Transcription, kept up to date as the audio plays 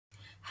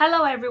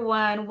Hello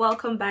everyone,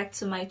 welcome back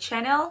to my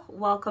channel.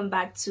 Welcome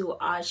back to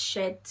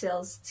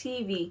Oursharedtales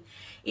TV.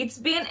 It's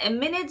been a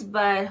minute,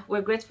 but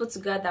we're grateful to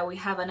God that we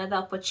have another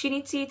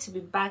opportunity to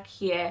be back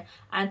here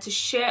and to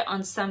share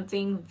on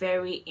something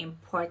very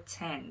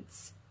important.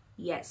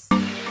 Yes.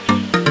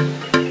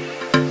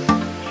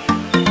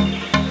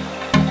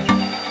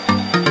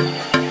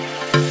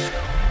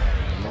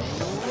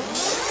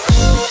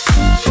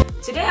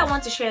 Today I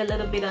want to share a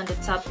little bit on the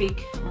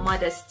topic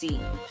modesty.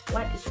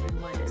 What is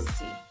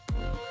modesty?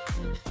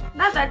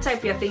 Not that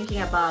type you're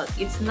thinking about.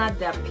 It's not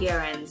the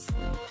appearance.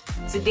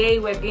 Today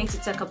we're going to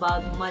talk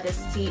about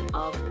modesty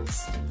of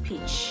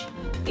speech.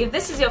 If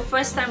this is your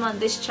first time on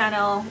this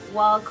channel,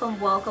 welcome.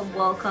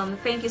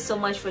 Thank you so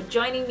much for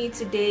joining me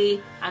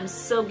today. I'm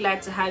so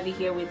glad to have you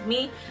here with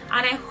me,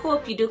 and I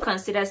hope you do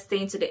consider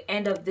staying to the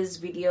end of this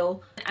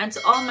video. And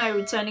to all my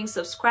returning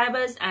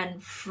subscribers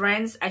and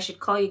friends, I should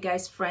call you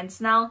guys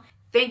friends now,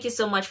 thank you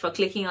so much for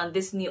clicking on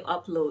this new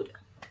upload.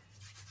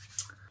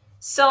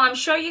 So I'm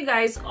sure you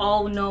guys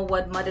all know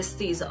what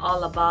modesty is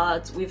all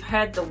about. We've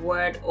heard the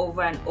word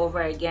over and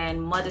over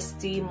again,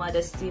 modesty.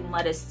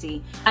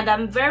 And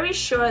I'm very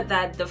sure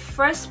that the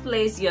first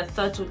place your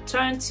thought would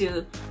turn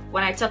to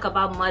when I talk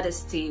about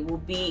modesty will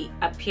be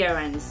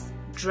appearance,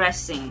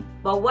 dressing.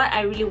 But what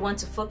I really want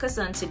to focus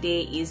on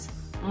today is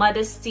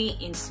modesty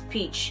in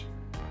speech,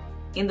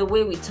 in the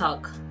way we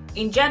talk.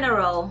 In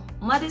general,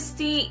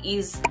 modesty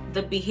is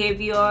the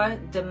behavior,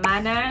 the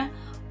manner,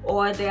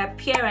 or the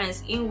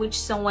appearance in which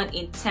someone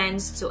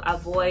intends to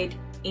avoid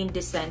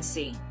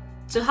indecency.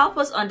 To help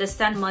us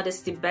understand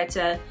modesty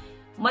better,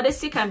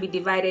 modesty can be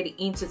divided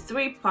into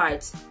three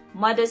parts: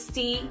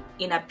 modesty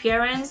in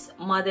appearance,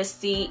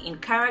 modesty in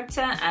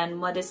character, and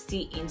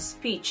modesty in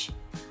speech.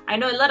 I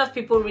know a lot of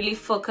people really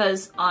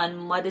focus on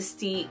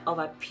modesty of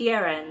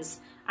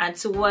appearance and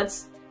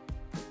towards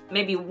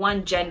maybe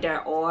one gender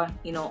or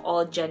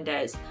all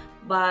genders,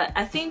 but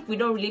I think we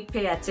don't really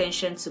pay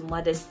attention to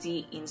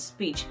modesty in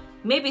speech.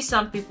 Maybe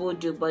some people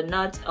do, but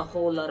not a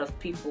whole lot of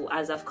people,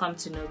 as I've come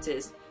to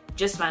notice.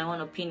 Just my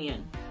own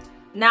opinion.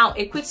 Now,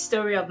 a quick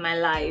story of my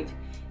life.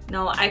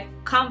 Now, I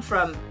come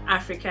from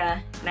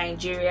Africa,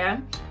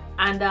 Nigeria,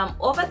 and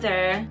over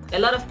there, a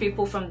lot of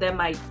people from there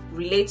might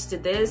relate to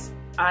this.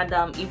 And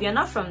if you're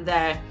not from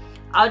there,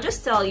 I'll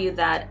just tell you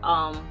that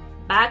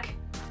back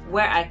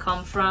where I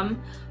come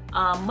from,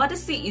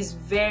 modesty is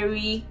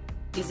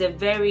a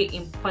very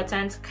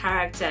important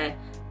character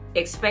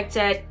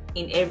expected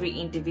in every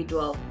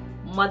individual.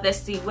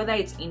 Modesty, whether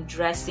it's in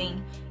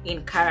dressing,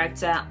 in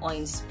character, or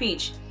in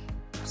speech,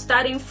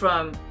 starting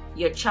from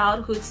your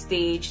childhood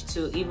stage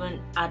to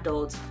even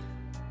adult,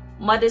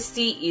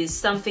 modesty is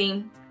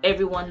something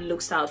everyone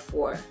looks out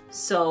for.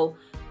 So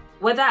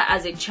whether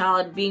as a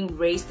child being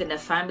raised in a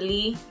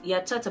family, you're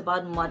taught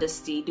about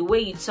modesty, the way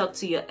you talk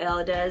to your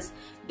elders,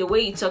 the way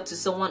you talk to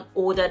someone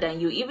older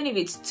than you, even if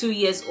it's 2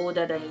 years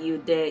older than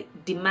you, they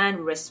demand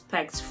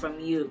respect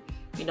from you.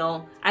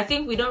 I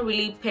think we don't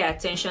really pay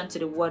attention to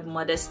the word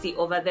modesty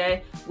over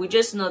there. We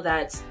just know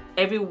that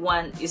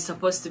everyone is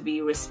supposed to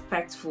be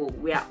respectful.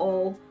 We are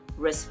all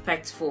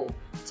respectful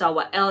to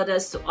our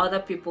elders, to other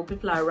people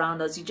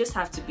around us. You just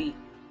have to be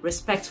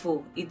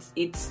respectful.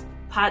 It's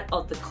part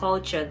of the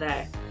culture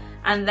there.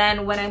 And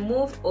then when I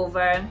moved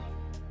over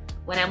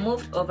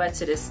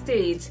to the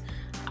States,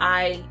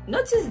 I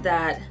noticed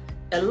that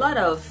a lot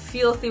of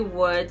filthy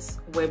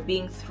words were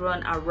being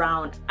thrown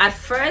around. At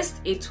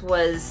first, it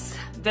was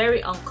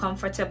very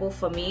uncomfortable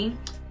for me,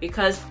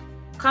 because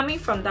coming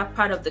from that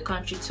part of the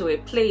country to a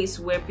place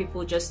where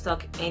people just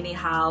talk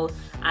anyhow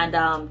and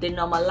they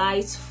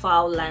normalize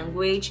foul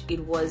language,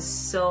 it was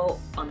so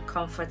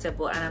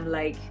uncomfortable. And I'm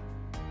like,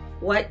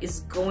 what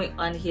is going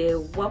on here?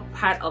 What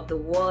part of the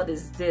world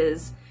is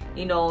this?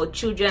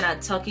 Children are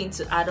talking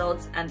to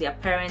adults and their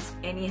parents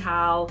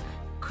anyhow,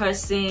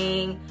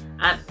 cursing.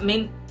 I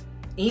mean,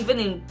 even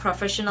in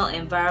professional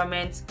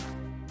environments,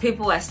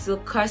 people are still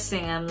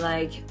cursing. I'm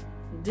like,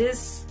 I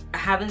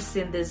haven't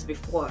seen this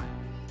before.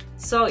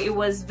 So it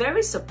was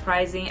very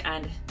surprising,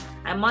 and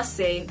I must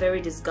say very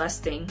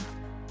disgusting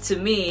to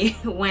me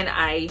when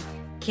I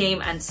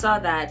came and saw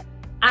that.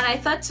 And I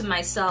thought to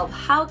myself,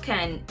 how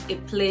can a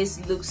place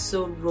look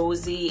so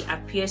rosy,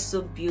 appear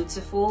so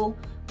beautiful,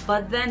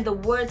 but then the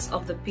words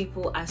of the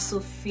people are so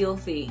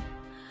filthy?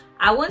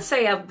 I won't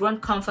say I've grown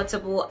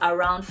comfortable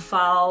around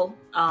foul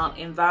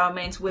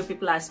environments where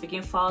people are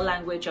speaking foul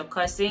language or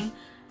cursing.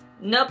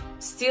 Nope,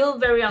 still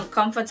very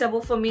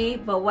uncomfortable for me.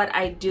 But what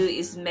I do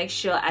is make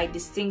sure I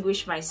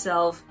distinguish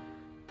myself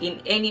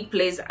in any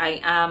place I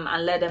am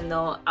and let them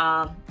know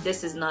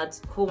this is not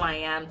who I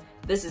am,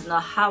 this is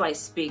not how I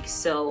speak,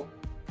 so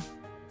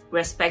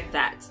respect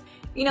that.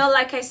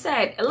 Like I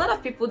said, a lot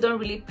of people don't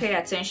really pay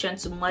attention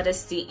to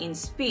modesty in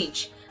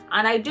speech.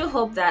 And I do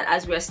hope that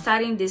as we're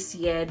starting this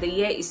year, the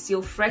year is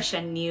still fresh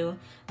and new,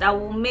 that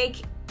will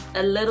make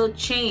a little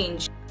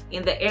change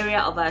in the area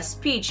of our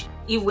speech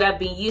if we are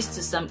being used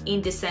to some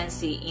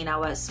indecency in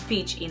our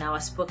speech, in our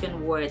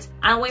spoken words.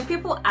 And when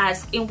people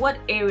ask, in what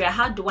area,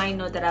 how do I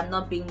know that I'm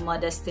not being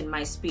modest in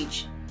my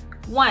speech?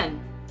 One,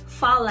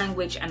 Foul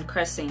language and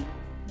cursing.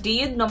 Do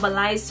you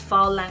normalize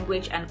foul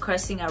language and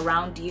cursing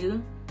around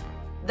you?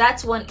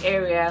 That's one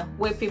area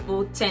where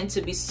people tend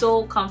to be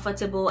so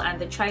comfortable and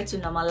they try to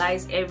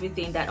normalize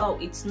everything that, oh,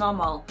 it's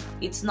normal,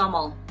 it's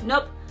normal.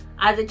 Nope.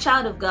 As a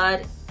child of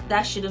God,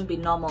 that shouldn't be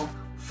normal.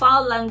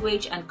 Foul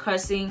language and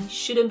cursing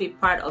shouldn't be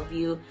part of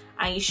you,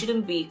 and you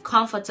shouldn't be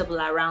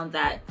comfortable around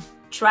that.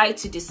 Try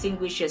to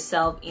distinguish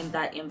yourself in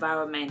that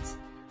environment.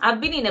 I've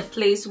been in a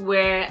place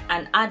where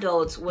an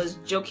adult was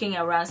joking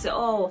around, say,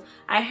 oh,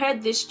 I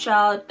heard this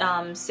child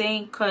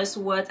saying curse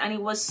words and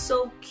it was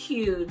so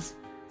cute.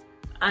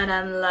 And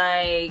I'm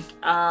like,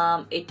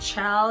 a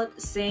child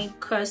saying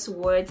curse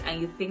words and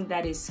you think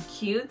that is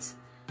cute?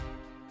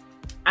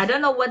 I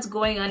don't know what's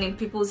going on in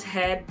people's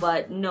head,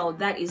 but no,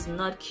 that is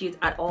not cute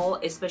at all,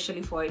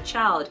 especially for a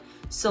child.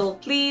 So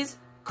please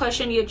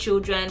caution your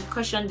children,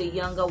 caution the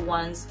younger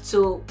ones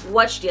to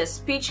watch their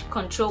speech,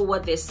 control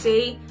what they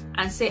say,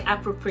 and say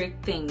appropriate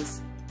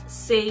things.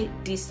 Say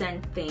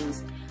decent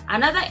things.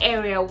 Another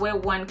area where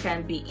one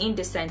can be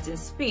indecent in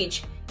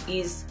speech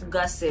is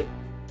gossip.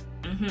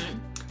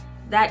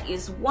 That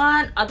is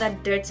one other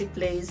dirty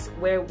place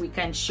where we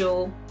can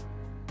show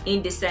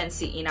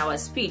indecency in our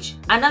speech.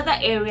 Another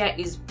area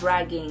is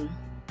bragging.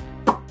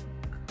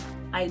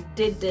 I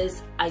did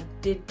this, I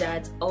did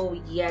that,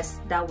 oh yes,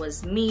 that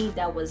was me,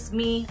 that was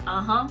me.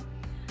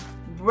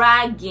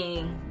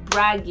 Bragging.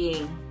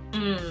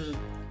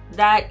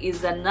 That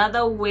is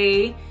another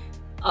way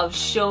of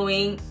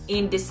showing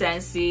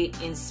indecency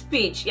in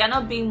speech. You're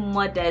not being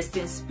modest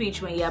in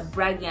speech when you're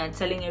bragging and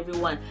telling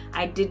everyone,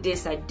 I did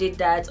this, I did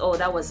that, oh,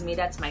 that was me,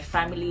 that's my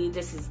family,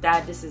 this is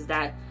that, this is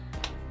that.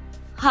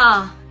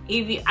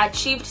 If you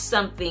achieved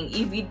something,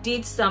 if you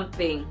did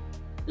something,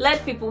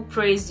 let people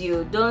praise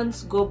you.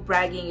 Don't go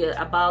bragging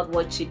about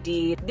what you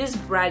did. This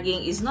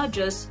bragging is not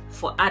just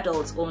for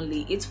adults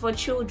only, it's for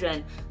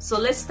children. So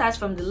let's start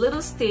from the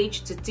little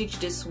stage to teach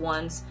these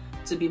ones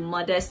to be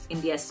modest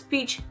in their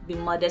speech, be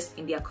modest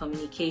in their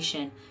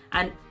communication.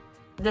 And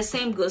the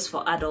same goes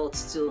for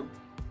adults too.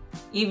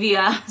 If you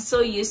are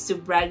so used to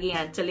bragging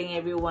and telling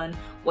everyone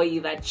what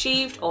you've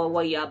achieved or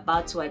what you're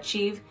about to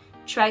achieve,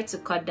 try to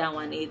cut down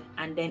on it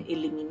and then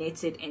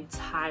eliminate it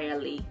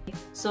entirely.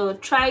 So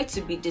try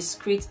to be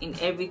discreet in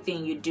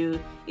everything you do.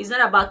 It's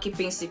not about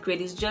keeping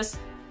secret, it's just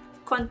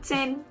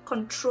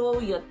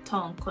control your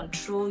tongue,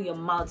 control your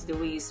mouth, the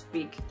way you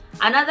speak.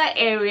 Another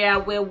area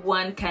where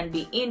one can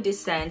be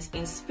indecent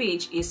in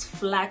speech is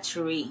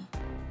flattery.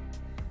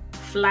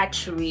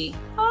 Flattery.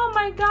 Oh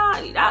my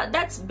God,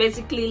 that's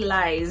basically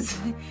lies.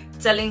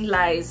 Telling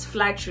lies,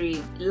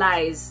 flattery,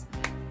 lies.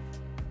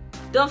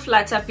 Don't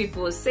flatter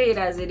people, say it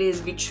as it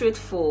is, be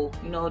truthful.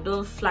 You know,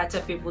 don't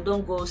flatter people,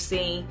 don't go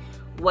saying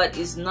what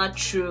is not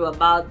true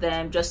about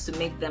them just to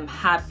make them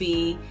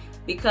happy,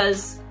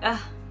 because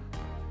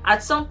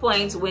at some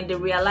point when they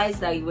realize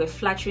that you were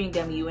flattering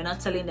them, you were not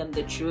telling them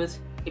the truth,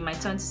 it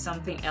might turn to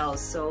something else.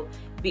 So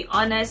be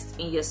honest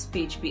in your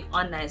speech, be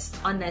honest,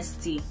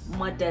 honesty,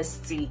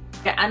 modesty.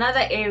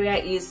 Another area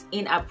is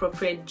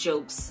inappropriate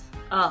jokes.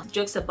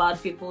 Jokes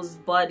about people's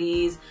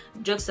bodies,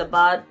 jokes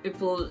about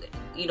people,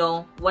 you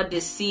know, what they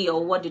see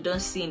or what they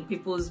don't see in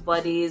people's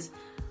bodies.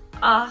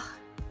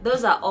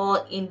 Those are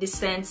all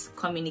indecent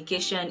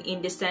communication,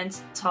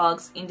 indecent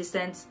talks,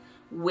 indecent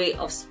way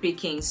of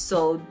speaking.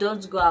 So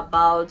don't go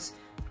about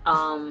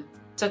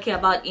talking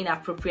about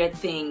inappropriate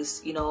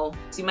things. You know,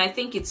 so you might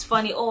think it's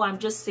funny, oh, I'm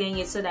just saying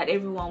it so that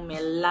everyone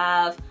may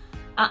laugh.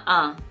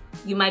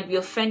 You might be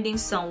offending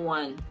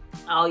someone,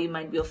 or you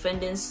might be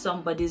offending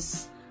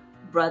somebody's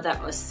brother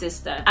or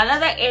sister.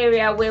 Another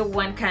area where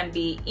one can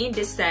be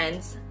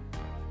indecent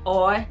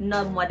or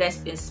not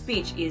modest in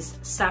speech is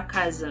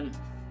sarcasm.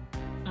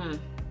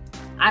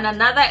 And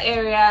another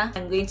area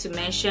I'm going to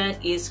mention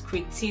is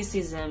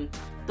criticism.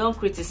 Don't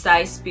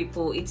criticize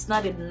people. It's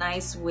not a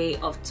nice way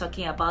of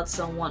talking about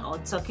someone or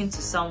talking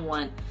to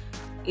someone.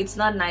 It's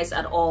not nice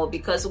at all,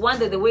 because one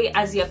day, the way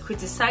as you're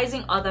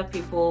criticizing other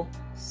people,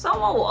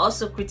 someone will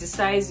also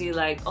criticize you,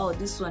 like, oh,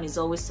 this one is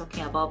always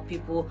talking about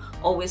people,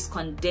 always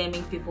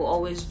condemning people,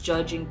 always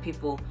judging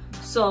people.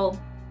 So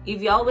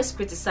if you're always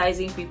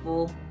criticizing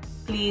people,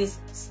 please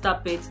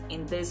stop it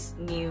in this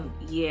new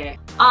year.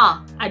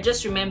 I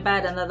just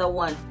remembered another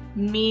one: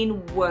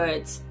 mean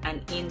words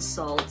and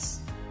insults.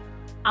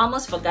 I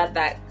almost forgot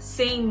that.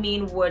 Saying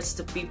mean words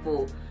to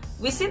people.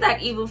 We see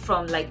that even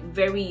from like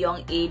very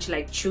young age,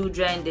 like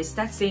children, they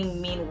start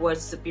saying mean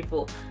words to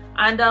people.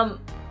 And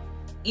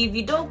if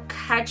you don't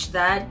catch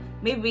that,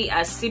 maybe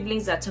as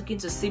siblings are talking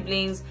to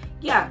siblings,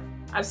 yeah,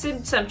 I've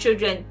seen some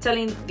children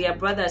telling their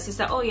brother or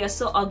sister, oh, you're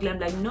so ugly. I'm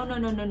like,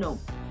 no.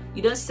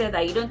 You don't say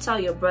that. You don't tell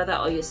your brother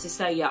or your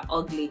sister you're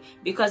ugly,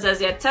 because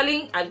as you're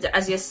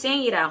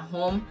saying it at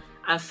home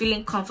and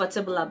feeling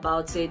comfortable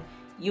about it,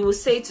 you will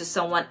say it to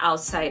someone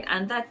outside,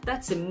 and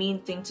that's a mean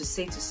thing to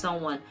say to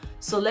someone.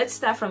 So let's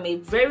start from a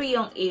very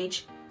young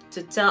age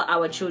to tell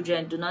our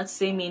children, do not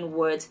say mean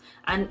words.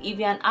 And if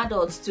you're an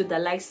adult too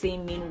that likes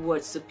saying mean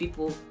words to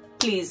people,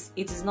 please,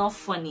 it is not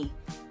funny.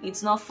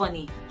 It's not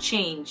funny.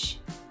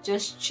 Change.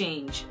 Just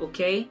change,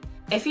 okay?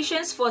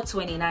 Ephesians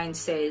 4:29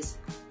 says,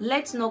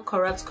 "Let no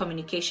corrupt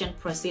communication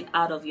proceed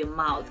out of your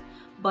mouth,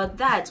 but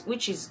that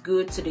which is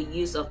good to the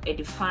use of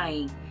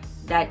edifying,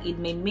 that it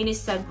may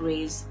minister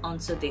grace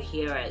unto the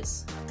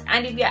hearers."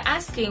 And if you're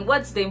asking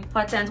what's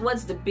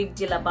the big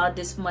deal about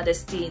this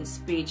modesty in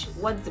speech,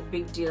 what's the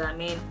big deal? I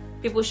mean,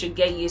 people should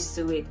get used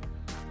to it.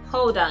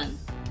 Hold on.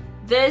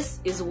 This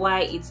is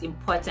why it's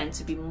important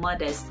to be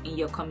modest in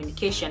your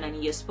communication and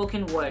in your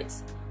spoken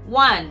words.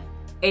 1,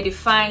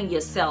 edifying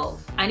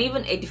yourself and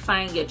even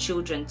edifying your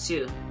children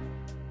too.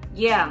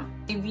 Yeah,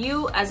 if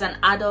you as an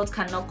adult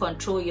cannot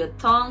control your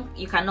tongue,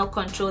 you cannot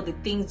control the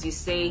things you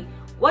say,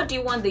 what do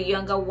you want the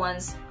younger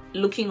ones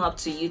looking up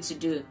to you to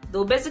do?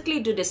 They'll basically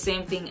do the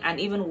same thing and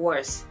even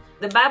worse.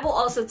 The Bible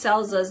also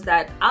tells us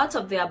that out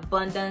of the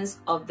abundance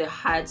of the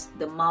heart,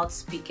 the mouth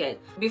speaketh.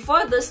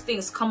 Before those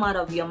things come out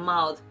of your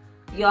mouth,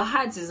 your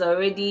heart is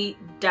already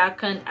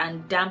darkened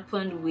and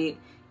dampened with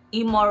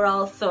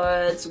immoral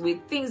thoughts, with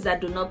things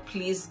that do not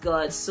please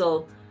God.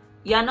 So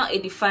you're not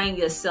edifying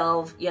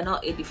yourself, you're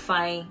not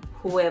edifying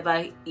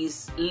whoever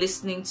is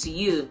listening to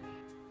you.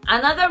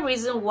 Another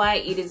reason why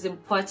it is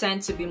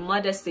important to be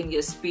modest in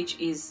your speech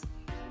is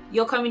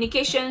your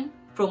communication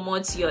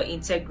promotes your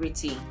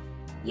integrity.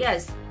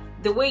 Yes,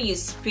 the way you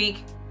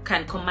speak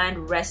can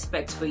command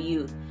respect for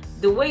you.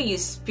 The way you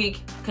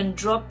speak can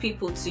draw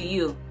people to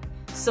you.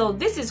 So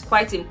this is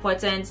quite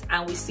important,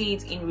 and we see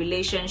it in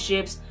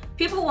relationships.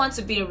 People want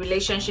to be in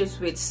relationships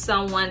with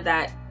someone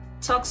that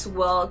talks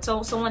well,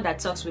 someone that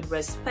talks with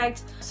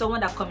respect,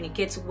 someone that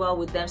communicates well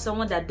with them,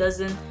 someone that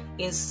doesn't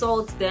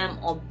insult them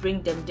or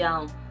bring them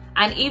down.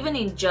 And even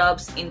in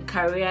jobs, in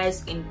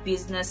careers, in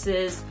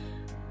businesses,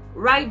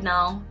 right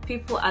now,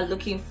 people are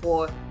looking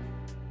for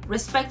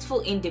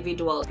respectful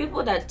individuals,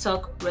 people that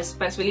talk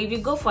respectfully. If you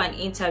go for an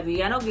interview,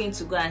 you're not going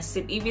to go and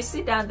sit. If you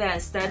sit down there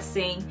and start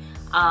saying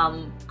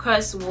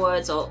curse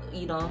words or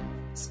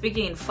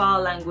speaking in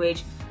foul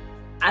language,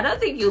 I don't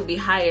think you'll be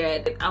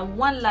hired. And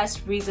one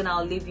last reason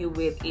I'll leave you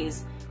with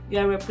is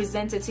you're a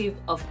representative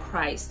of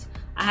Christ.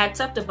 I had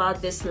talked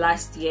about this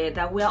last year,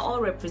 that we are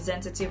all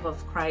representative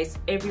of Christ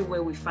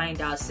everywhere we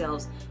find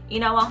ourselves.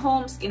 In our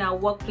homes, in our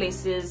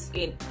workplaces,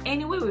 in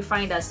anywhere we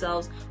find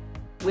ourselves,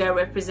 we are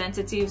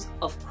representatives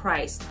of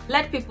Christ.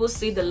 Let people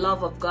see the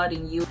love of God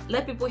in you.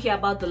 Let people hear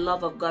about the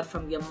love of God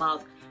from your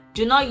mouth.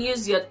 Do not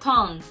use your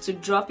tongue to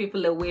draw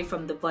people away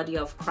from the body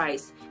of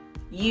Christ.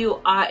 You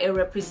are a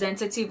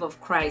representative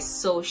of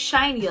Christ, so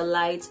shine your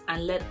light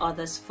and let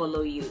others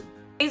follow you.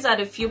 These are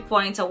the few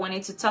points I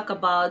wanted to talk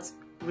about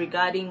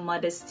regarding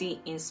modesty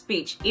in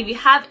speech. If you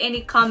have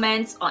any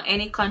comments or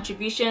any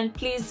contribution,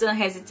 please don't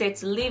hesitate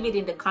to leave it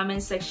in the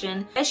comment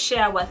section. Let's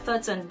share our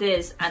thoughts on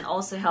this and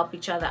also help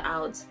each other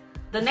out.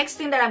 The next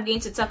thing that I'm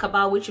going to talk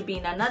about, which will be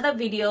in another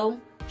video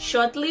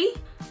shortly,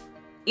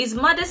 is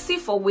modesty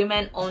for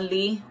women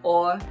only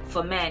or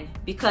for men?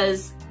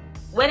 Because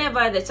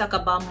whenever they talk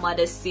about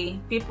modesty,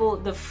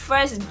 the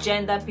first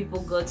gender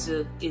people go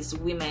to is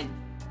women.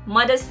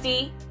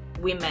 Modesty,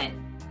 women.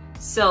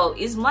 So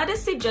is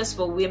modesty just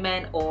for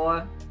women,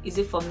 or is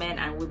it for men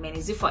and women?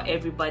 Is it for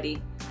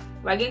everybody?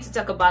 We're going to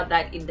talk about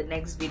that in the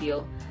next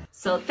video.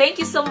 So thank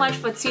you so much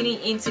for tuning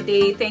in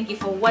today. Thank you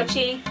for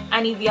watching.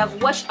 And if you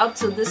have watched up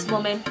to this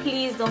moment,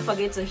 please don't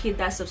forget to hit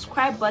that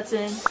subscribe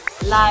button,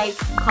 like,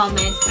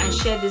 comment, and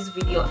share this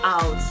video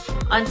out.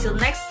 Until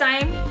next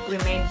time,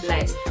 remain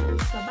blessed.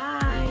 Bye-bye.